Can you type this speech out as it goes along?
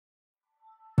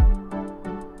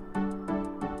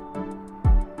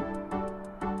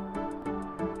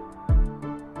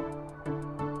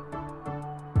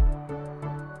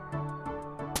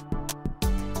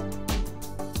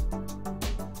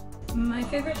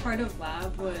favorite part of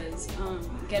lab was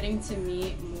getting to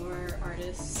meet more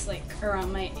artists like around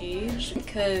my age,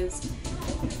 because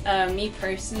me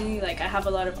personally, like I have a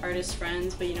lot of artist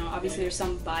friends, but you know, obviously there's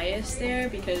some bias there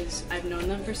because I've known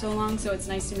them for so long, so it's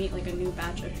nice to meet like a new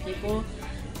batch of people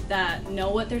that know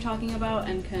what they're talking about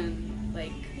and can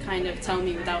like kind of tell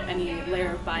me without any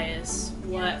layer of bias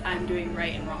what I'm doing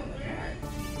right and wrong with my art.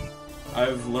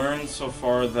 I've learned so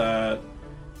far that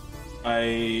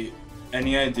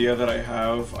any idea that I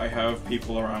have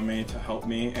people around me to help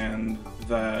me, and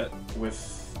that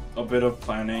with a bit of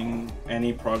planning,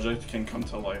 any project can come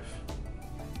to life.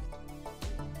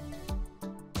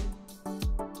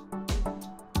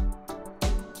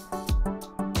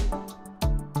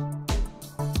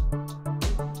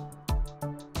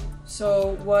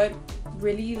 So what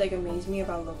really amazed me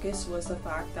about Locust was the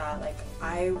fact that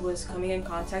I was coming in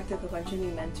contact with a bunch of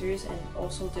new mentors and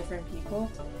also different people.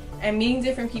 And meeting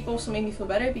different people also made me feel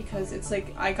better because it's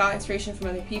I got inspiration from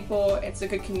other people. It's a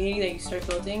good community that you start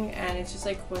building, and it's just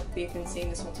what they've been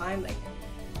saying this whole time,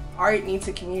 art needs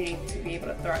a community to be able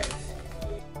to thrive.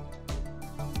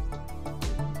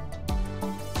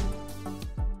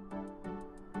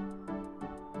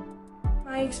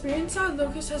 My experience at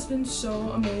Locust has been so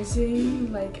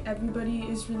amazing. Everybody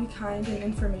is really kind and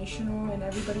informational, and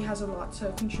everybody has a lot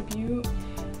to contribute.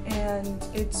 And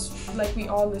it's we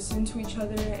all listen to each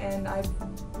other, and I've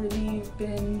really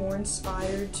been more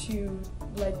inspired to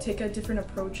take a different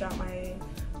approach at my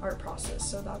art process.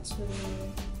 So that's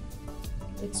really,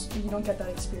 you don't get that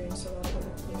experience a lot of other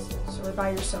places, or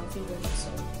by yourself even. So.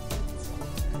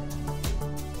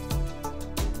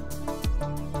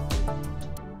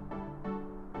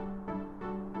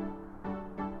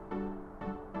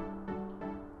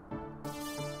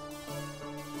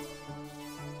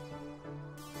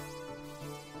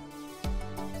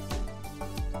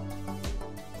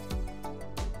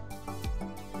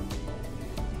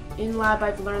 In lab,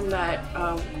 I've learned that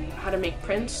how to make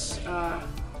prints,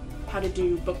 how to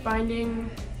do bookbinding,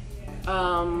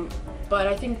 but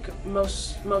I think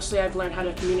mostly I've learned how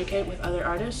to communicate with other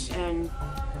artists and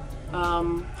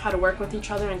how to work with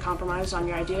each other and compromise on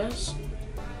your ideas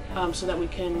so that we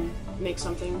can make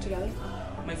something together.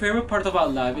 My favorite part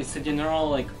about lab is the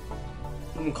general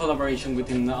collaboration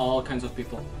within all kinds of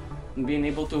people. And being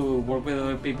able to work with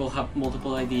other people, have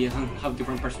multiple ideas and have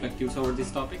different perspectives over these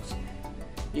topics.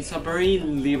 It's a very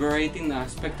liberating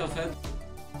aspect of it.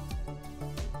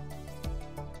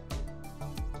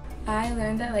 I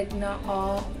learned that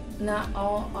not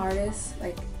all artists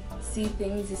see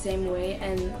things the same way,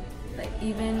 and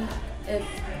even if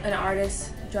an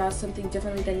artist draws something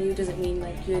differently than you doesn't mean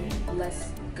you're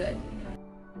less good.